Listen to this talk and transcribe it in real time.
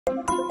My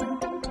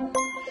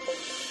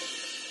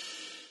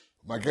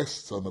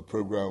guest on the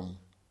program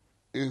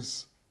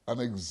is an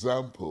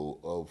example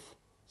of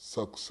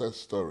success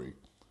story.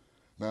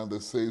 Now they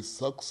say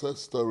success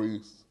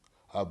stories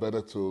are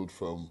better told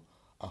from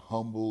a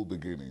humble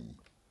beginning.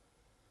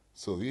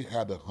 So he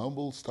had a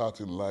humble start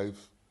in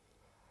life,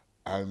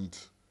 and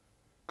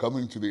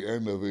coming to the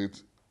end of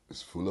it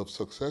is full of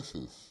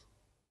successes.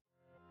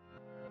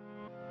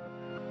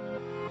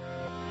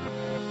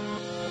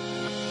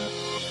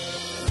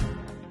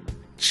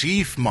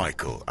 Chief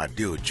Michael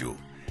Ade-Ojo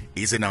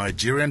is a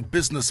Nigerian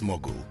business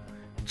mogul,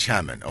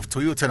 chairman of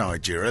Toyota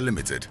Nigeria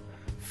Limited,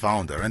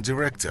 founder and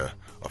director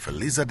of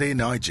Elizade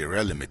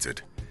Nigeria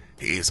Limited.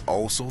 He is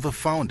also the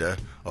founder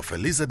of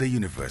Elizade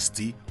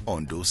University,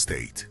 Ondo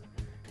State.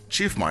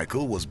 Chief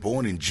Michael was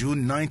born in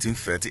June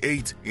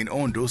 1938 in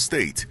Ondo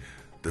State,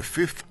 the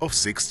fifth of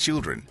 6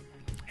 children.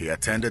 He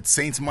attended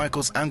St.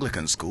 Michael's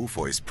Anglican School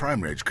for his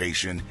primary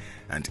education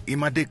and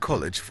Imade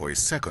College for his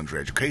secondary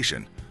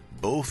education,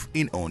 both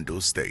in Ondo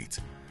State.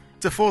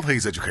 To further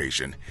his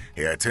education,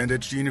 he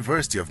attended the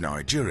University of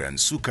Nigeria in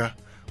Nsukka,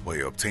 where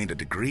he obtained a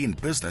degree in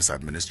business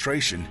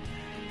administration.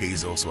 He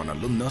is also an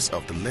alumnus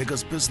of the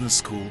Lagos Business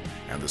School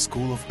and the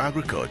School of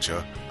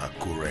Agriculture,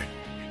 Akure.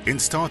 In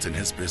starting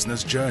his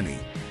business journey,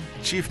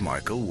 Chief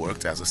Michael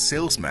worked as a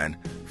salesman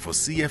for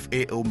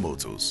CFAO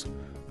Motors.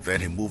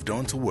 Then he moved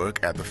on to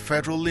work at the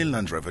Federal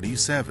Inland Revenue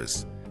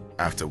Service,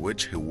 after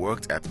which he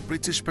worked at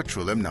British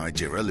Petroleum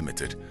Nigeria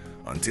Limited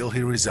until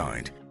he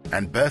resigned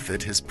and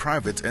birthed his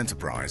private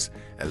enterprise,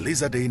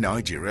 Elizade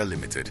Nigeria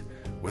Limited,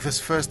 with his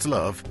first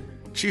love,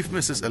 Chief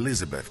Mrs.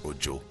 Elizabeth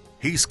Ojo.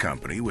 His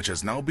company, which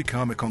has now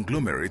become a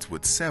conglomerate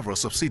with several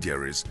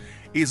subsidiaries,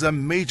 is a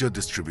major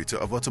distributor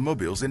of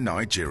automobiles in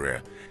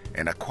Nigeria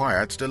and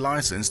acquired the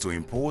license to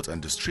import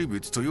and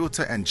distribute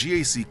Toyota and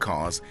GAC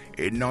cars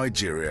in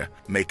Nigeria,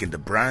 making the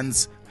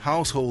brands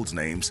household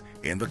names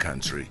in the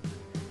country.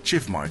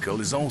 Chief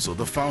Michael is also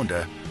the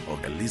founder of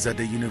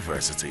Elizade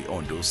University,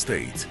 Ondo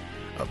State,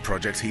 a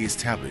project he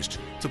established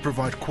to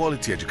provide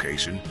quality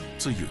education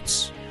to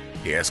youths.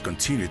 He has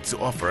continued to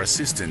offer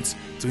assistance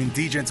to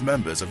indigent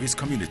members of his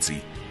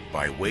community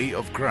by way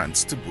of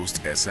grants to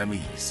boost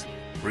SMEs.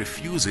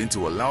 Refusing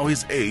to allow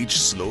his age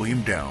slow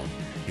him down,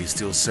 he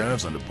still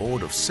serves on the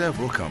board of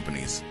several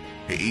companies.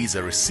 He is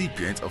a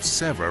recipient of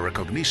several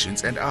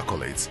recognitions and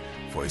accolades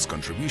for his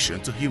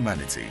contribution to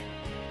humanity.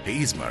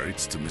 He is married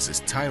to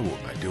Mrs. Taiwo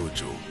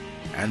Ade-Ojo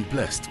and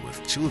blessed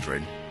with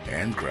children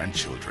and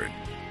grandchildren.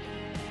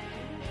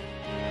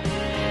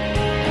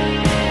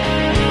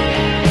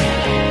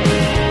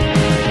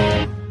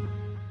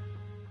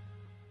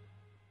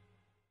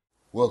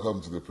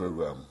 Welcome to the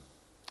program.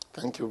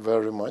 Thank you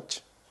very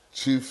much.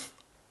 Chief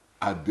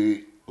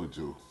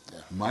Ade-Ojo,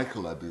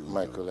 Michael Ade-Ojo.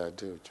 Michael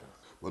Ade-Ojo.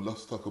 But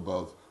let's talk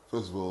about,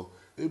 first of all,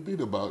 a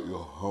bit about your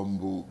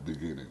humble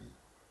beginning.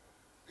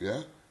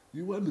 Yeah?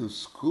 You went to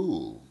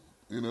school,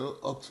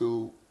 up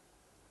to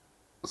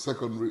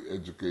secondary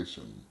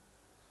education.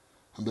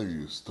 And then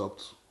you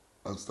stopped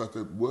and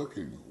started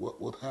working.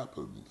 What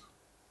happened?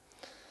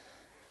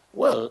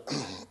 Well,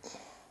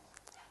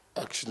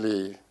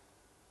 actually,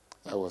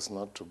 I was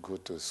not to go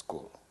to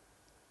school.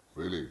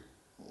 Really?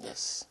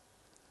 Yes.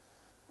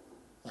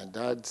 My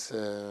dad's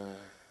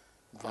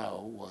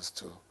vow was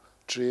to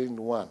train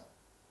one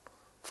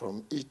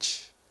from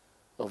each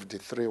of the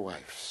 3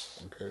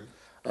 wives. Okay.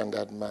 And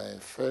that my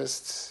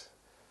first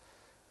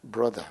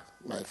brother,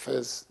 the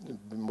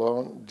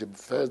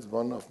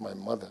firstborn of my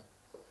mother,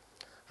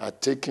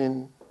 had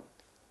taken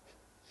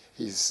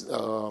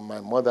my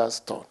mother's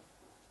turn.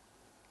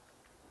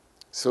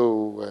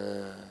 So,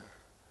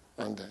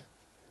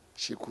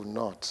 she could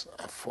not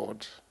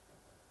afford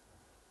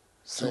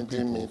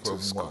sending me to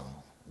school.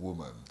 One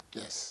woman.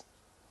 Yes.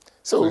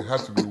 So it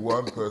had to be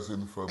one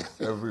person from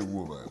every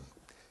woman.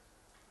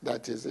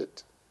 That is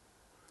it.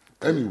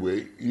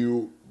 Anyway,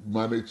 you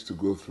managed to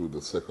go through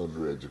the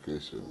secondary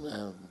education.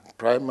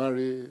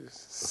 Primary,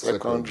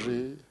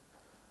 secondary.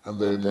 And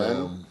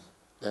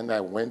then I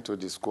went to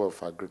the School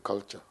of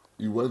Agriculture.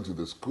 You went to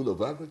the School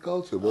of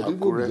Agriculture, but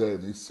even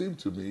then, it seemed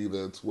to me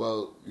that,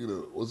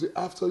 was it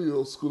after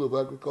your School of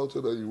Agriculture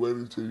that you went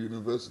into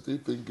university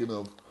thinking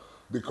of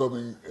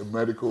becoming a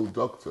medical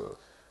doctor?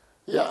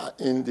 Yeah,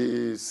 in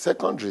the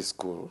secondary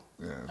school,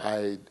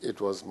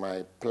 it was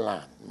my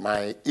plan,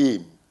 my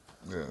aim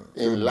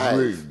in life,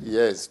 dream.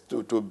 Yes,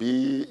 to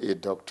be a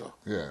doctor.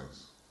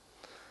 Yes.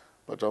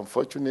 But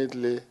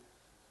unfortunately,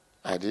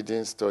 I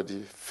didn't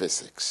study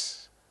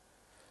physics,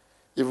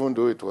 even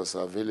though it was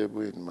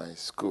available in my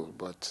school,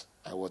 but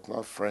I was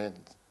not friend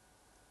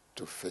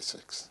to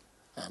physics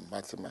and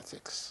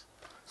mathematics.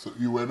 So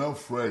you were not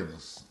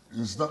friends.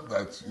 It's not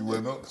that you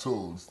were not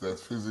told that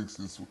physics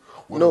is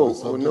one of the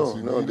subjects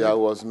you needed? There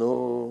was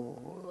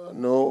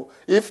no.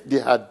 If they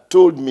had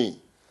told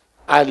me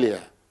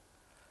earlier,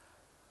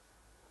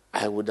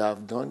 I would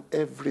have done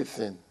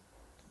everything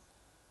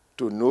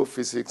to know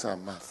physics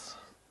and math.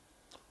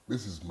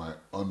 This is my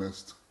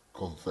honest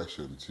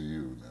confession to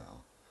you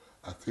now.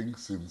 I think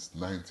since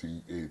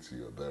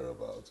 1980 or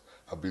thereabouts,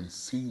 I've been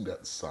seeing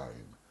that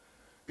sign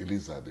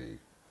Elizade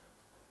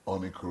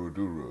on Ikorodu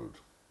Road.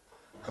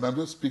 And I'm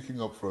just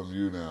picking up from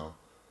you now.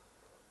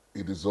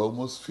 It is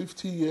almost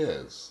 50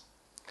 years.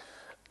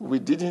 We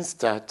didn't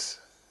start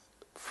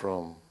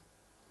from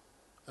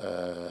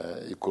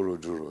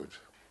Ikorodu Road.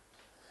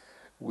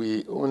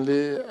 We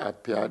only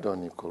appeared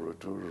on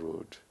Ikorodu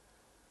Road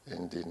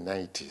in the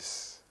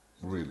 90s.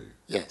 Really?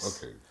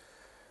 Yes. Okay.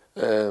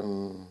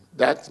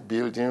 That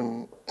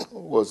building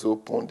was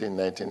opened in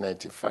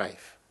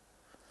 1995.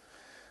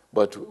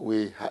 But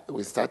we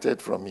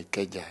started from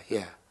Ikeja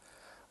here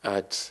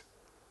at,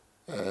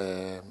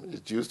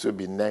 it used to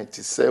be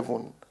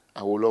 97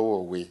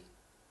 Awolowo Way.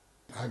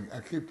 I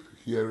keep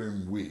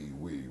hearing we.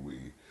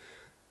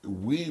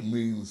 We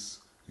means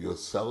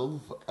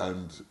yourself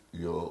and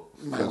your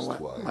first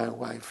wife. My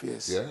wife,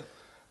 yes. Yeah?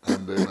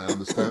 And then I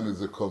understand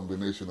it's a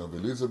combination of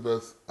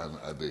Elizabeth and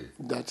Ade.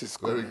 That is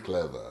Very correct.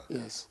 clever.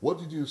 Yes. What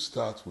did you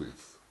start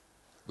with,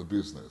 the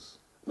business?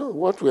 No,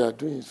 what we are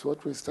doing is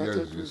what we started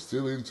Yes, you're with.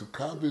 still into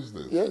car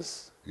business.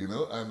 Yes. You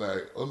know, and I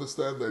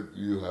understand that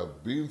you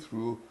have been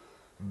through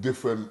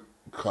different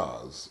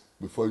cars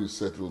before you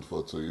settled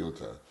for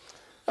Toyota.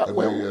 And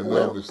then you're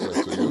now Mr.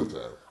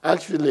 Toyota.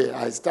 Actually,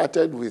 I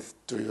started with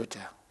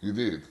Toyota. You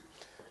did?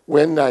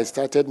 When I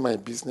started my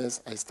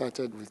business, I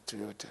started with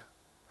Toyota.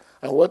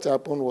 And what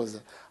happened was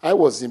that I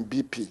was in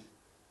BP.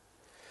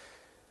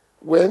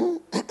 When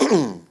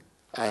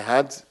I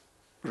had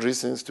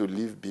reasons to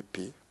leave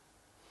BP,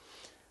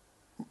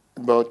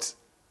 but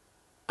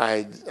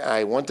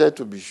I wanted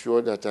to be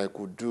sure that I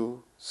could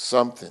do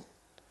something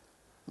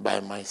by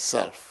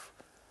myself.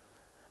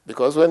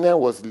 Because when I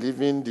was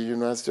leaving the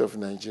University of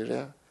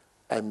Nigeria,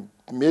 I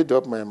made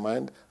up my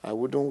mind I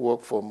wouldn't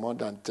work for more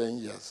than 10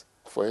 years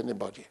for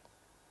anybody.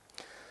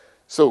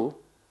 So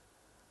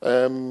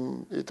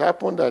it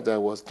happened that I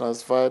was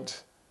transferred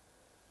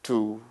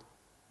to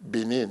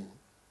Benin.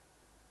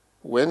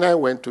 When I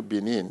went to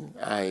Benin,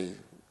 I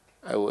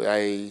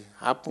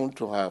happened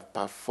to have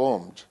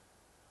performed,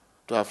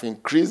 to have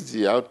increased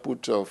the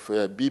output of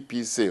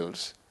BP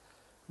sales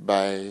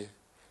by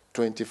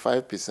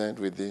 25%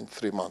 within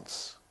 3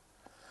 months.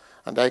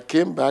 And I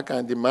came back,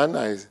 and the man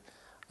I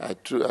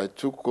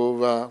took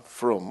over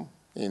from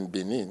in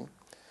Benin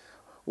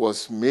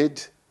was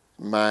made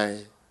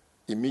my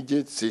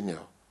immediate senior.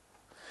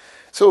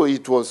 So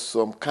it was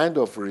some kind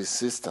of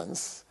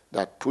resistance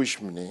that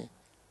pushed me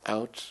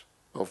out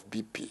of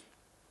BP.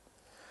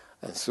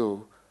 And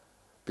so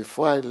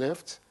before I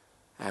left,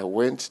 I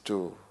went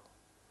to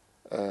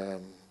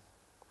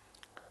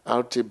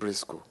RT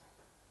Briscoe,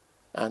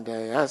 and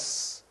I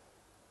asked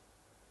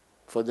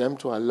for them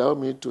to allow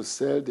me to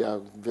sell their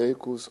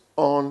vehicles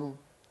on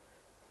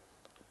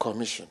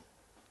commission.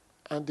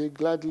 And they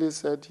gladly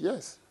said,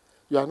 yes,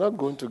 you are not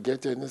going to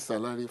get any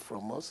salary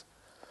from us.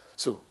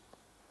 So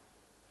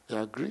they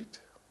agreed.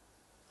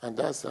 And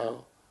that's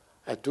how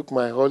I took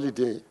my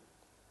holiday.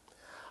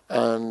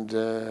 And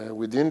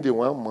within the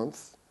 1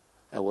 month,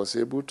 I was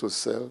able to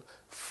sell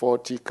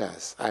 40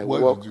 cars.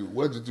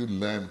 Where did you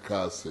learn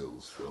car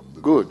sales from?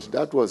 Good.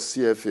 That was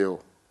CFAO.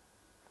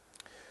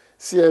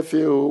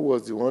 CFAO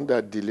was the one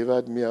that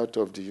delivered me out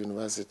of the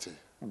university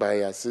by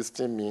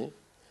assisting me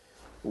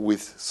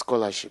with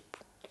scholarship.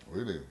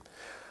 Really?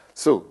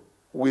 So,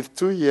 with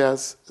 2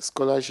 years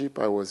scholarship,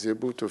 I was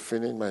able to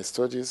finish my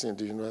studies in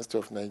the University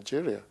of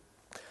Nigeria.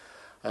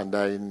 And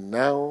I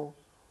now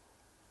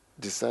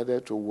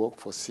decided to work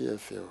for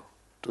CFAO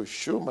to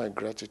show my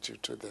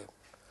gratitude to them.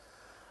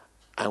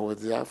 I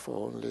was there for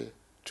only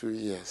 2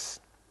 years.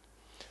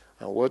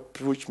 And what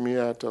pushed me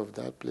out of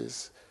that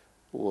place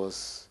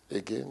was,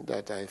 again,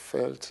 that I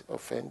felt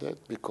offended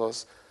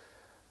because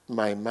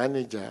my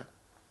manager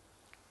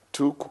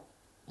took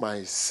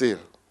my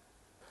sale.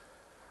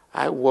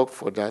 I worked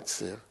for that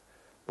sale,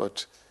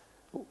 but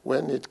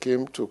when it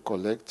came to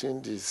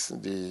collecting he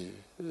took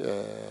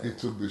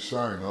the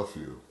shine off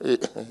you.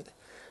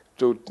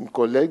 To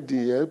collect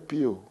the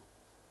LPO,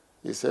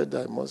 he said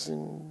I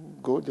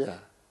mustn't go there,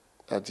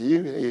 that he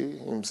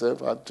himself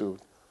had to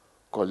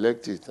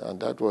collect it, and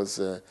that was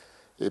a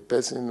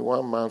person,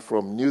 one man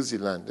from New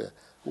Zealand,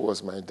 who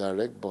was my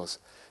direct boss.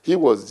 He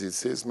was the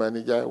sales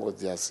manager, I was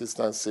the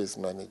assistant sales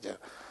manager,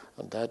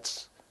 and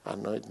that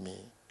annoyed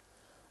me.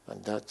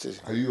 And that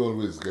Are you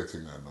always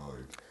getting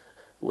annoyed?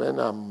 When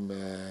I'm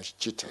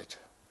cheated.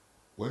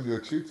 When you're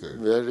cheated?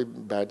 Very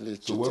badly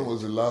cheated. So when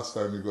was the last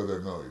time you got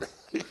annoyed?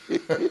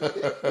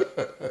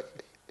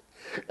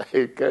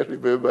 I can't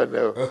remember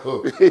now.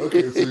 Oh,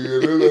 okay, so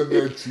you're no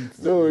longer cheating.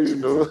 No,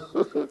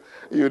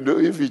 you know,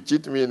 if you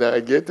cheat me now,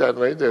 I get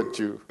annoyed at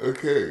you.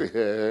 Okay,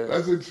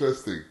 that's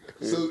interesting.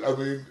 So, I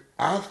mean,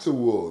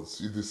 afterwards,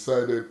 you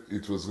decided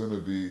it was going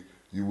to be,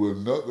 you were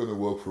not going to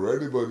work for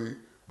anybody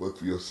but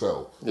for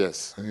yourself.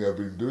 Yes. And you have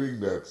been doing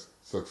that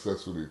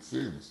successfully, it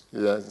seems.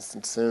 Yes,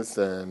 since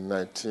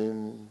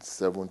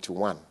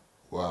 1971.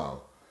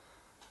 Wow.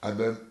 And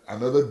then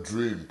another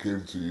dream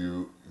came to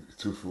you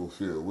to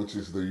fulfill, which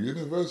is the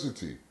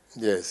university.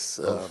 Yes.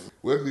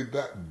 When did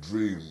that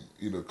dream,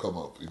 come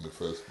up in the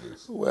first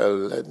place?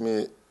 Well,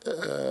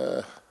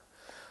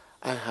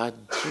 I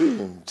had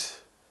dreamed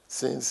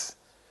since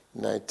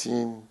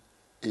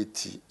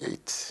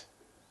 1988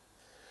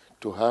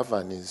 to have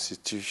an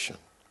institution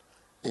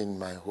in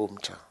my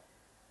hometown.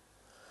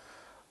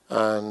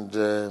 And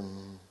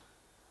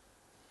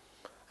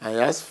I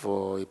asked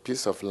for a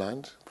piece of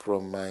land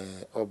from my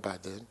Oba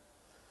then,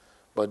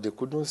 but they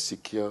couldn't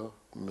secure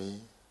me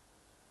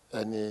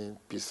any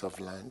piece of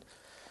land.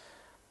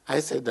 I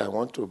said I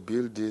want to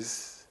build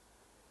this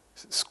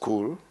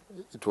school.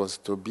 It was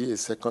to be a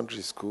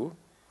secondary school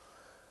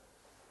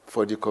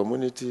for the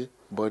community,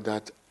 but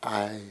that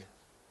I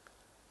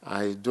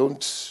don't,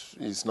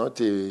 it's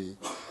not a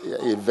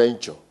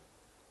venture,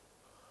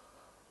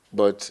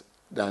 but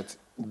that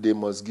they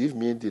must give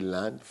me the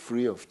land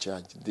free of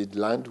charge. The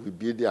land will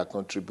be their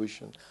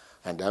contribution,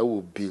 and I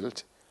will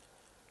build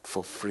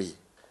for free.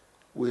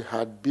 We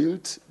had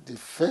built the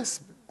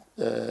first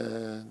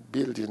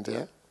building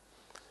there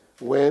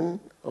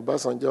when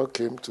Obasanjo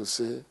came to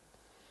say,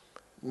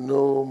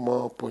 no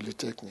more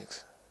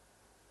polytechnics.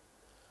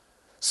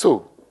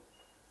 So,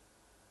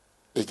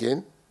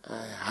 again,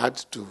 I had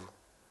to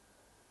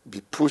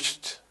be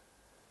pushed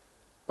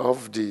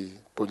off the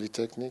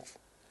polytechnic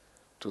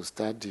to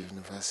start the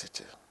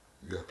university.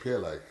 You appear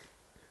like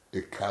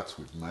a cat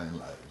with 9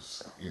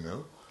 lives, you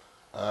know?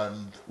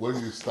 And when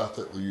you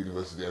started the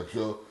university, I'm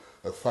sure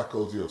the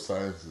Faculty of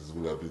Sciences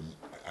would have been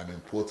an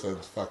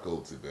important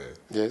faculty there.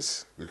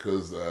 Yes.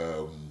 Because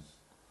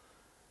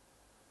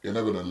you're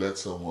not going to let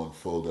someone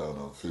fall down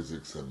on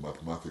physics and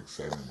mathematics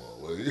anymore,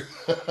 will you?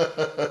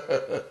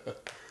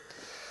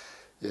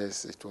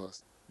 Yes, it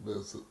was.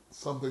 There's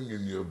something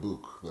in your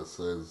book that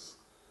says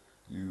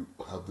you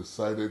have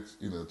decided,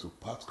 to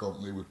part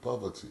company with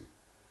poverty.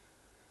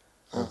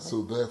 And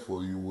so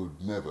therefore you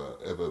would never,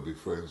 ever be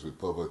friends with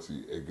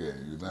poverty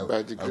again. You now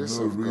By the have grace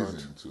no of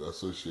reason God. to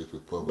associate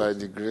with poverty. By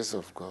the grace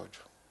of God.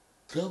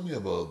 Tell me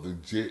about the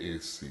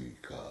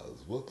JAC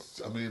cars.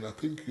 I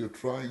think you're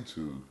trying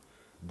to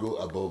go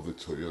above the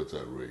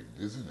Toyota range,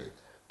 isn't it?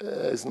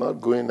 It's not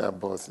going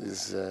above.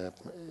 It's a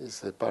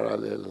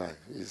parallel line.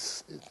 It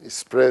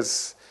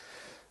spreads,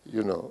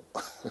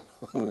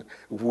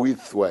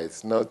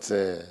 widthwise, not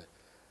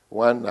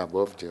one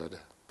above the other.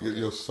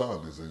 Your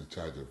son is in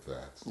charge of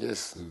that.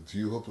 Yes. Do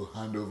you hope to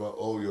hand over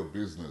all your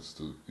business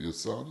to your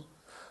son?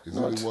 Is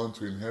Not- he the one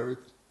to inherit?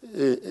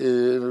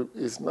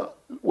 It's not,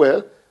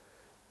 well,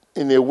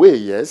 in a way,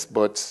 yes,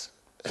 but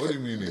What do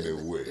you mean in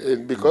a way?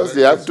 because Is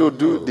they that have yes or to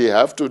do no? they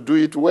have to do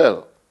it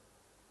well.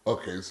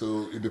 Okay,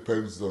 so it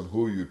depends on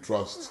who you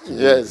trust to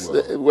Yes, do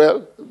it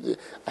well.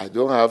 I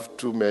don't have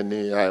too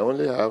many. I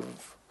only have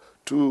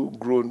 2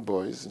 grown-up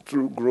boys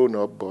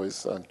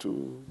and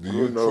 2 Do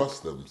you grown-up.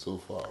 trust them so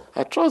far?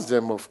 I trust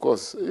them, of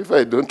course. If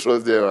I don't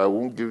trust them, I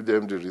won't give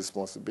them the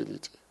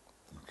responsibility.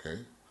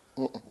 Okay.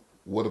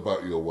 What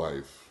about your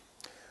wife?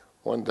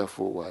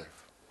 Wonderful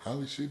wife. How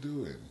is she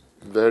doing?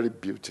 Very Is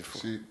beautiful.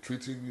 she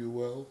treating you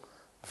well?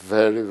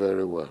 Very,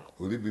 very well.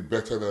 Will it be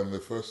better than the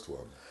first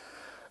one?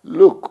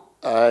 Look,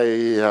 I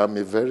am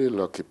a very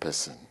lucky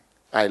person.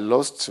 I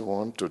lost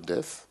one to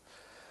death.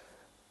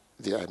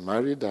 I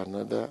married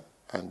another,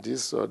 and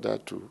this other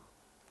 2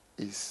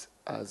 is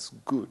as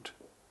good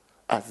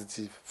as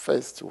the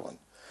first one.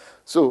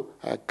 So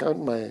I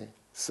count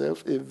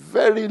myself a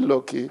very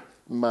lucky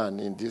man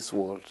in this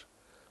world.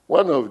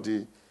 One of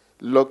the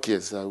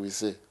luckiest, I will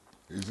say.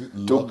 Is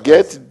it To luck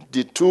get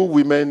the 2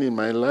 women in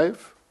my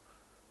life,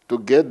 to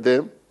get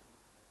them,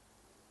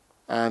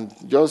 and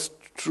just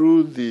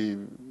through the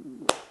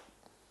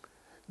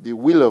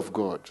will of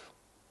God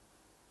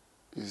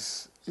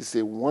is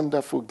a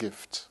wonderful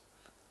gift.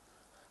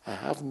 I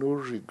have no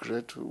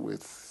regret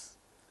with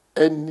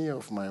any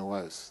of my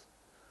wives.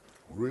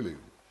 Really?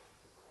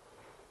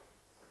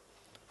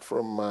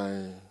 From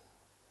my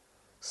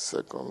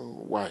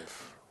second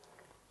wife.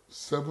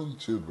 7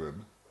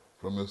 children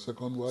from your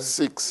second wife?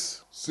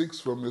 6. 6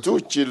 from your 2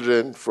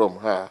 children from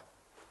her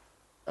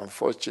and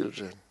 4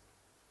 children.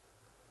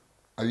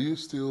 Are you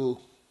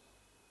still,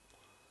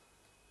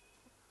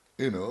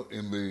 in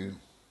the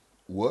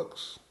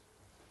works?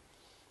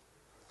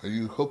 Are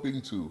you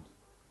hoping to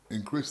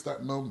increase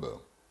that number?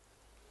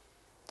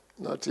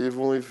 Not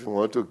even if you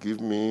want to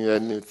give me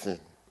anything.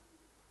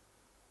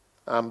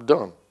 I'm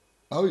done.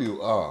 Oh,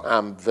 you are?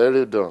 I'm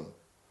very done.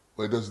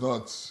 Well, it does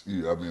not,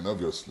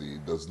 obviously,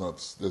 it does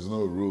not, there's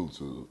no rule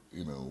to,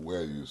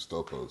 where you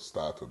stop or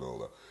start and all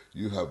that.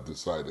 You have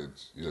decided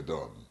you're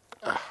done.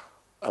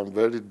 I'm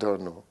very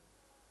done. No.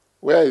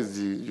 Where is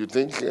you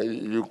think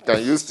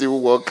can you still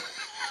work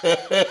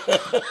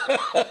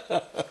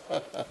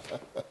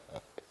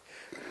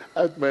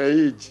at my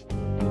age?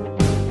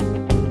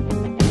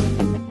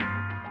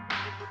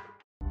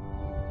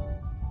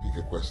 Pick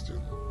a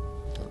question.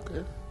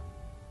 Okay.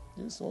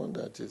 This one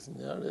that is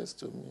nearest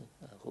to me,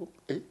 I hope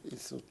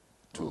it's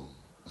 2.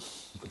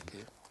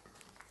 Okay.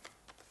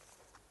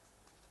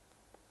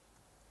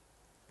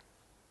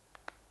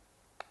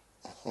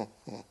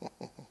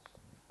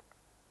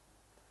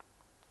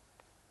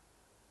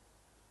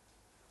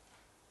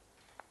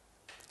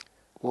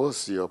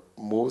 What's your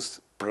most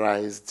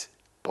prized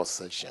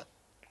possession?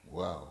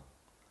 Wow.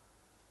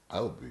 I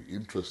would be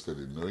interested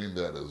in knowing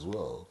that as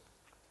well.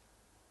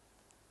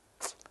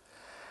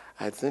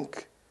 I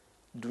think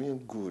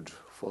doing good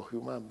for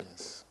human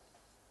beings.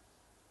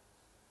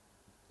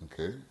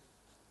 Okay.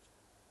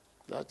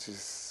 That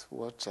is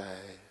what I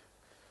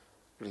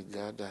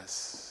regard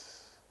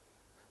as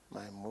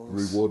my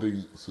most...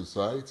 Rewarding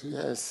society?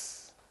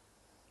 Yes.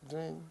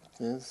 Doing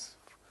things,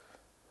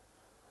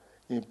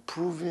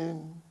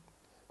 improving,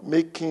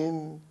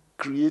 making,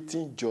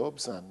 creating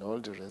jobs and all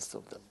the rest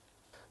of them.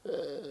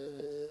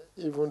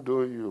 Even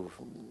though you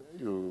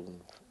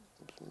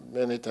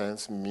many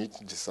times meet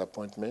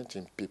disappointment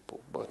in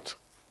people, but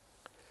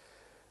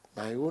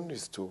my own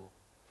is to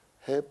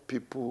help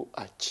people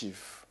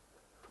achieve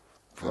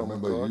I from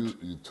remember God.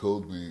 you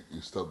told me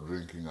you stopped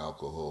drinking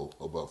alcohol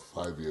about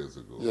 5 years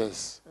ago.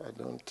 Yes, I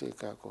don't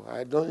take alcohol.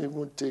 I don't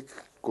even take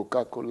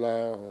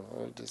Coca-Cola or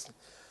all this.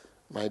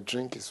 My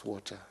drink is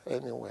water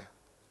anywhere.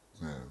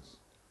 Yes.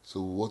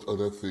 So what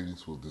other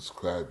things will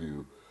describe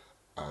you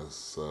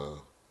as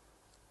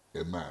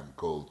a man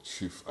called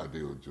Chief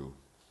Ade-Ojo?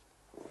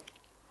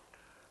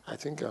 I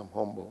think I'm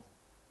humble.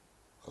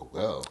 Oh,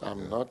 well. I'm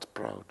yeah. not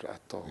proud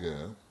at all.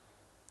 Yeah.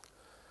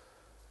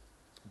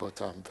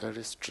 But I'm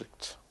very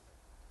strict.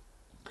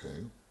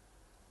 Okay.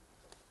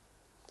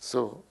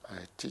 So I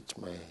teach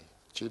my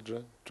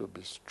children to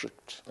be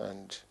strict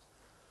and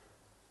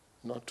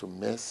not to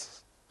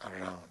mess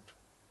around,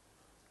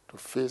 to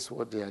face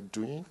what they are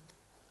doing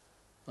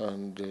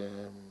and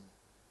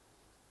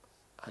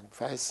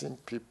advising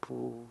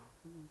people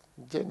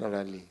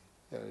generally.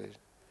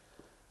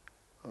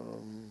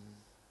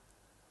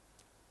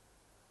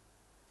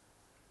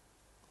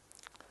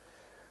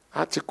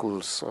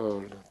 Articles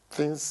or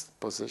things,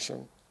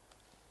 possession,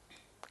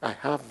 I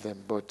have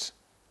them, but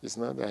it's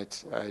not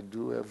that I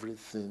do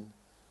everything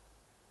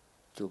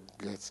to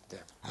get them.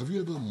 Have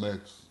you ever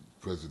met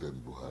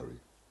President Buhari?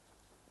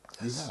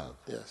 Yes. You have?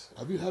 Yes.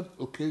 Have you had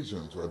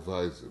occasion to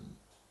advise him?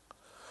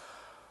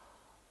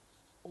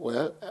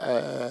 Well,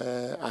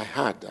 I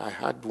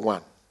had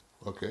one.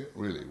 Okay,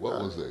 really?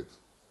 What was it?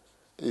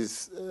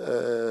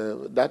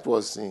 That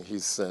was in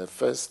his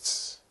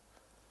first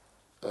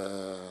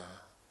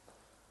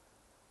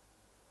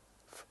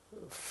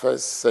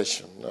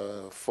session,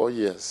 4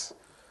 years,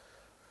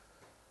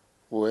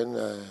 when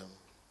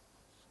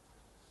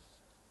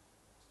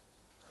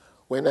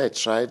I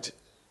tried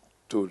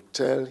to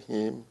tell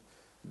him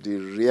the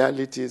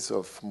realities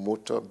of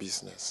motor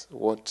business,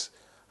 what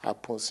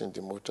happens in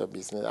the motor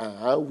business, and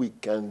how we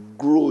can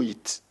grow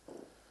it.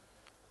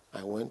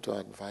 I went to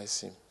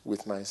advise him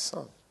with my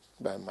son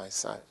by my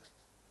side.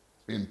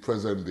 In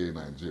present-day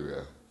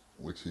Nigeria,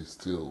 which he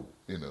still,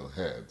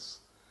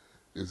 heads,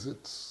 is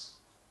it...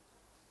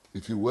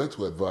 If you were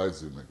to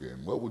advise him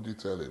again, what would you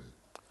tell him?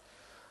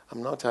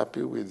 I'm not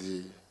happy with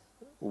the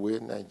way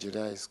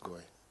Nigeria is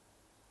going.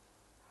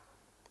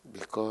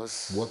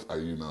 Because... What are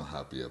you not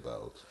happy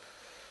about?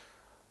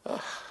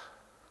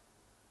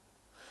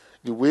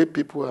 The way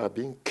people are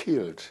being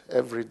killed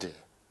every day.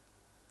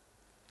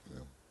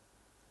 Yeah.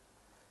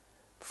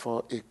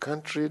 For a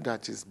country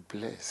that is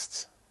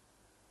blessed,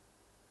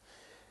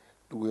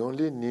 we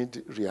only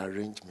need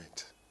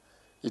rearrangement.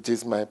 It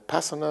is my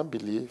personal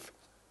belief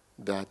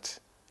that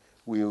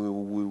we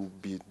will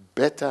be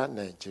better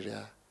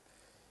Nigeria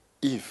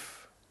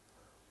if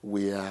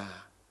we are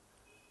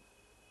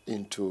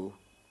into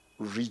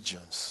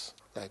regions,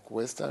 like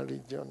Western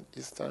region,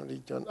 Eastern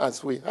region,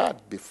 as we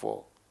had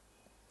before.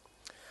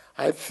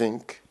 I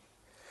think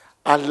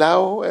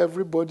allow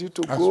everybody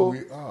to go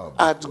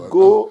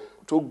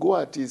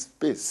at his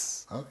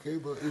pace. Okay,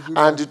 but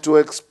and to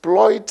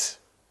exploit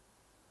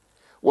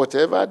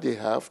whatever they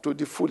have to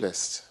the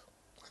fullest.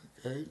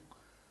 Okay.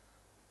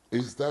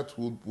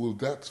 Will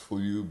that for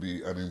you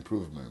be an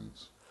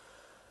improvement?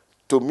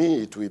 To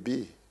me, it will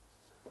be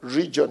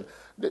regional.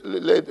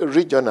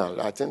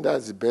 I think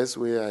that's the best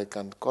way I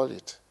can call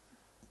it.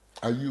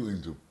 Are you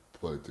into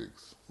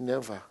politics?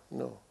 Never,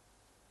 no.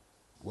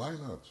 Why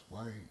not?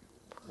 Why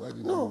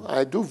did No, you?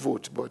 I do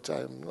vote, but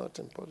I'm not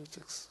in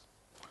politics.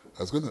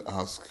 I was going to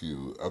ask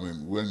you,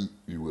 when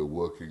you were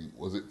working,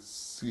 was it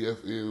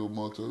CFAO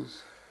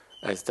Motors?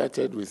 I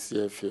started with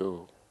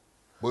CFAO.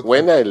 But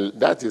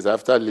That is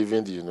after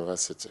leaving the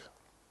university.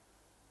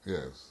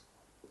 Yes.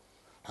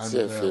 And,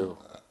 CFAO.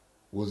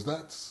 was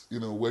that,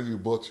 when you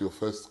bought your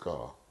first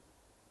car?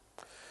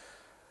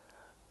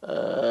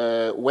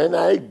 When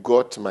I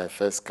got my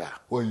first car.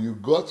 When you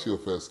got your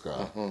first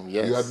car,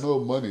 yes. You had no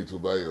money to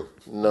buy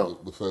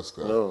the first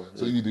car. No.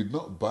 So you did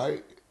not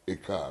buy a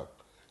car.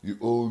 You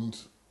owned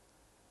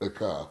a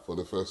car for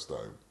the first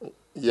time.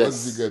 Yes. Where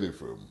did you get it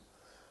from?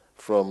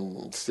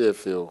 From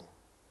CFAO.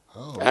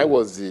 Oh, I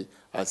was the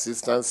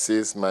assistant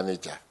sales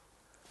manager.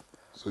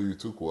 So you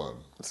took one.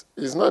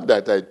 It's not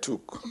that I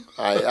took.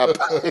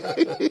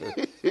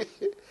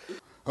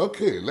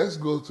 Okay, let's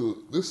go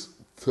to this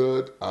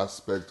third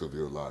aspect of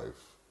your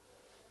life.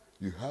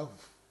 You have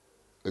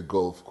a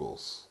golf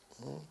course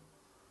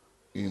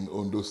in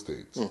Ondo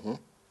State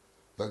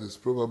that is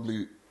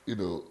probably,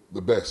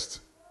 the best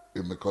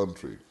in the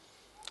country.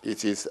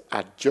 It is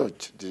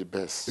adjudged the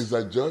best. Is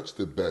adjudged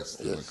the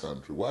best in the Yes.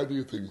 country? Why do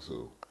you think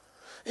so?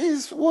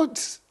 It's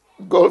what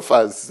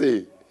golfers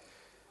say,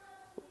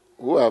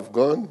 who have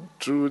gone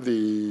through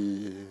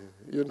the,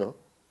 you know.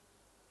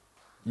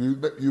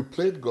 You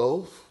played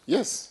golf,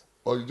 Yes,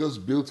 or you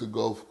just built a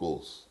golf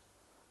course?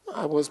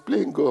 I was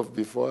playing golf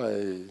before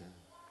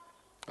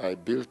I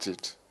built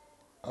it.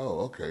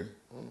 Oh, okay.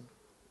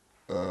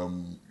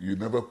 You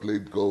never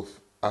played golf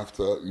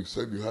after you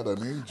said you had an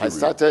injury. I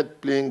started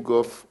playing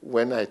golf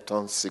when I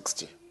turned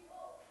 60.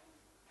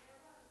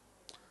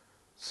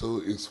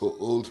 So it's for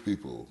old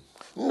people.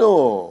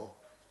 No,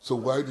 So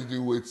why did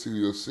you wait till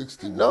you're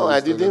 60? no, before you I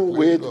started didn't playing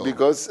wait golf?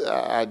 because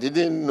I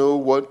didn't know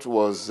what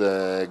was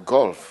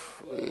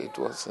golf. It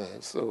was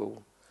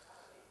so.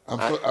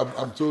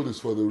 I'm told it's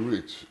for the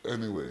rich.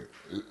 Anyway,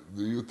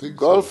 do you think so?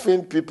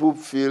 Golfing, people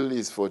feel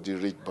is for the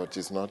rich, but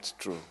it's not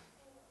true.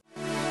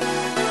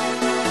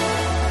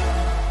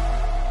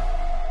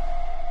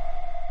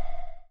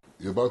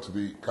 You're about to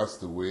be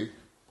cast away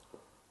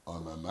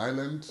on an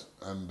island,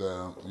 and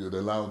you're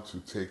allowed to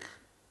take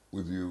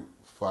with you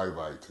 5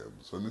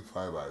 items, only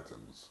 5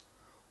 items.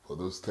 For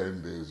those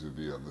 10 days you'll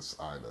be on this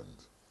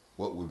island.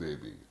 What would they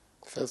be?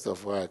 First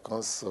of all, I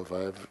can't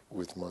survive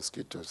with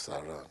mosquitoes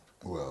around.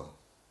 Well,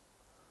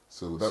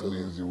 so that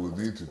means you will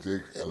need to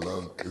take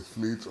along a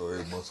fleet or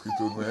a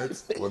mosquito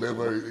net,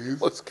 whatever it is.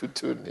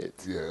 Mosquito net.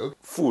 Yeah.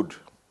 Food.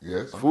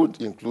 Yes.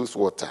 Food includes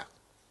water.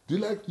 Do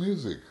you like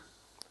music?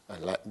 I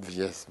like,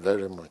 yes,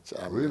 very much.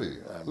 Really?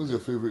 Who's your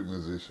favorite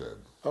musician?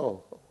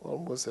 Oh,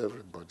 almost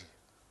everybody.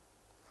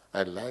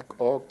 I like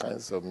all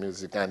kinds of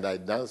music, and I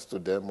dance to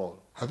them all.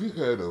 Have you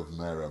heard of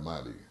Naira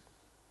Marley?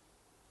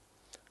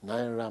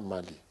 Naira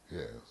Marley.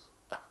 Yes.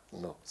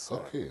 No,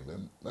 sorry. Okay,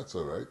 then that's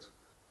all right.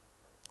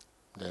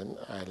 Then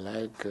I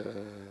like...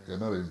 You're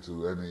not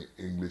into any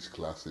English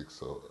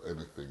classics or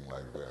anything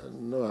like that?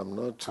 no, I'm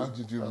not. How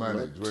did you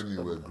manage when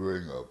you were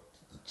growing up,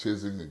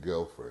 chasing a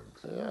girlfriend?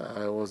 Yeah,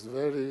 I was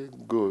very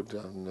good,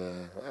 and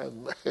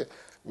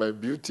my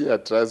beauty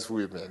attracts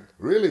women.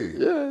 Really?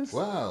 Yes.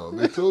 Wow,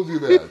 they told you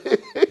that?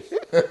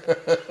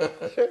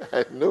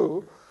 I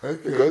know.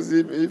 Okay. Because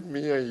if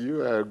me and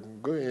you are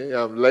going,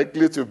 I'm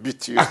likely to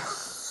beat you.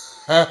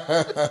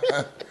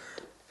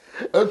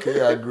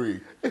 Okay, I agree.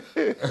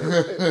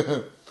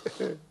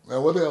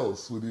 Now, what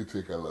else would you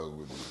take along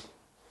with you?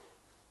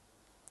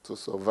 To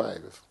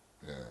survive.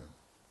 Yeah.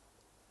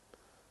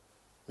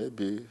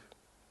 Maybe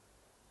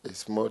a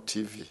small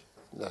TV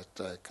that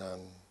I can...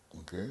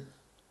 Okay.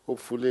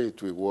 Hopefully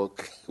it will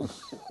work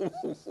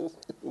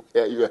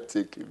where you are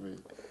taking me.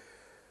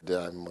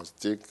 Then I must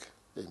take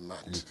a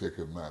mat. You take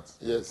a mat.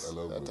 Yes,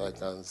 along that with I you.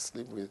 can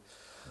sleep with.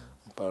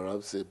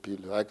 Perhaps a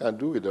pillow. I can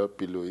do without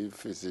pillow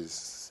if it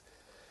is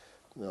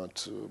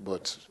not,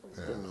 but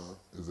Yes. you know.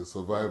 It's a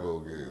survival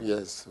game.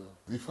 Yes.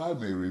 If I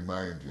may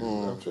remind you,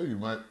 I'm sure you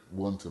might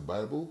want a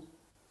Bible.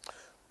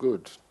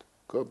 Good.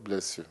 God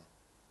bless you.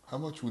 How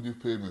much would you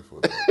pay me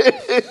for that?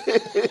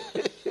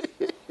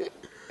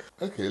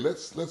 Okay,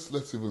 let's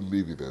even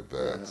leave it at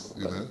that.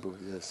 Yeah, Bible,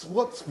 yes.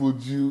 What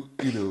would you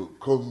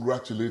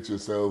congratulate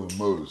yourself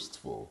most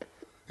for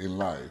in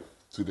life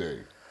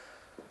today?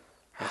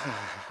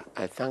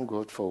 I thank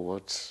God for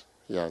what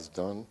He has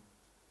done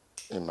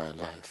in my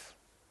life.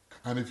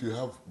 And if you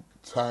have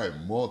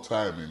time, more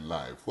time in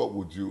life, what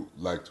would you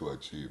like to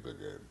achieve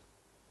again?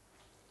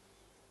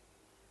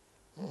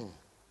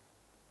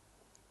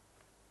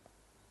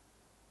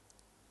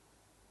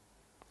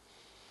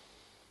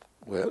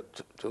 Well,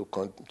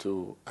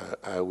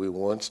 I will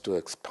want to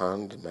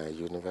expand my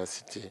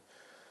university.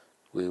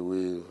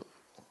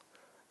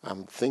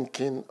 I'm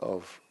thinking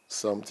of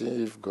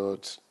something if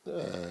God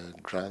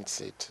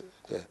grants it.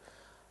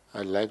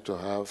 I'd like to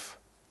have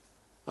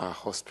a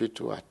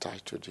hospital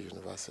attached to the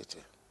university.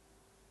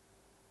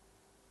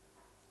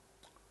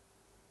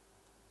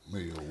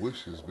 May your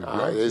wishes be A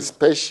granted.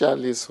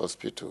 specialist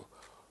hospital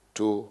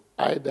to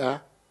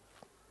either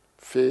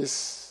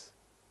face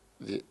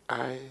the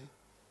eye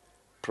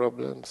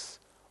problems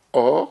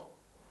or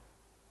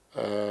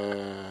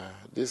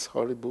this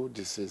horrible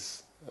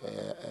disease,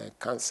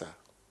 cancer.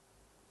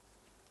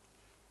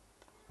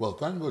 Well,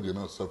 thank God you're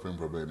not suffering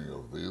from any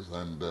of this,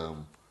 and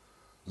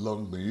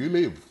long may you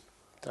live.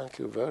 Thank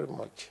you very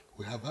much.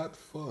 We have had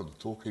fun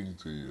talking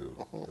to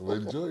you.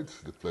 We've enjoyed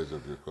the pleasure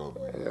of your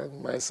company.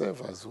 And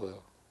myself as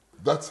well.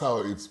 That's how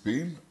it's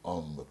been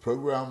on the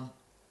program,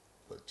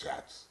 The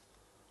Chats.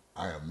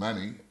 I am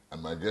Manny,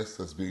 and my guest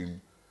has been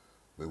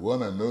the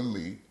one and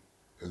only,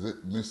 is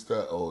it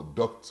Mr. or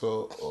Doctor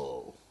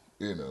or,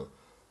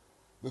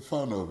 the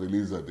founder of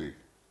Elizade.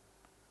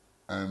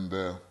 And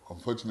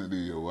unfortunately,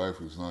 your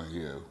wife is not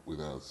here with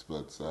us,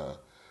 but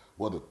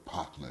what a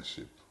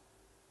partnership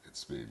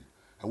it's been.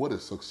 And what a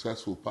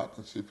successful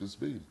partnership it's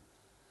been.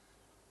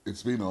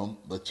 It's been on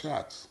The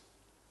Chats.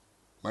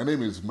 My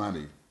name is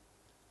Manny.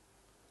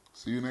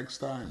 See you next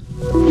time.